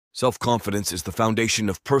Self-confidence is the foundation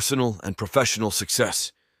of personal and professional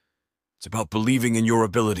success. It's about believing in your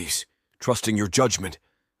abilities, trusting your judgment,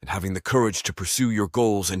 and having the courage to pursue your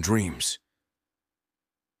goals and dreams.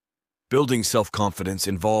 Building self-confidence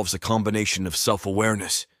involves a combination of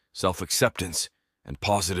self-awareness, self-acceptance, and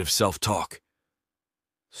positive self-talk.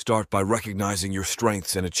 Start by recognizing your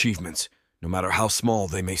strengths and achievements, no matter how small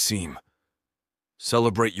they may seem.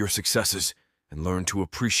 Celebrate your successes and learn to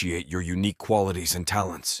appreciate your unique qualities and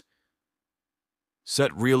talents.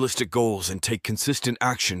 Set realistic goals and take consistent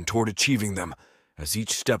action toward achieving them, as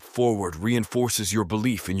each step forward reinforces your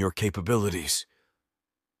belief in your capabilities.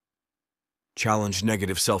 Challenge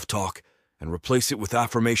negative self-talk and replace it with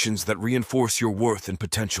affirmations that reinforce your worth and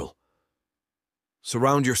potential.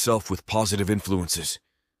 Surround yourself with positive influences,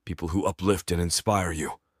 people who uplift and inspire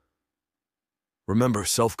you. Remember,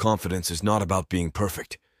 self-confidence is not about being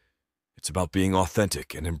perfect. It's about being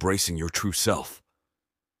authentic and embracing your true self.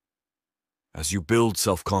 As you build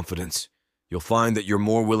self-confidence, you'll find that you're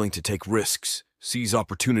more willing to take risks, seize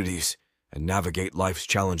opportunities, and navigate life's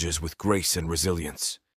challenges with grace and resilience.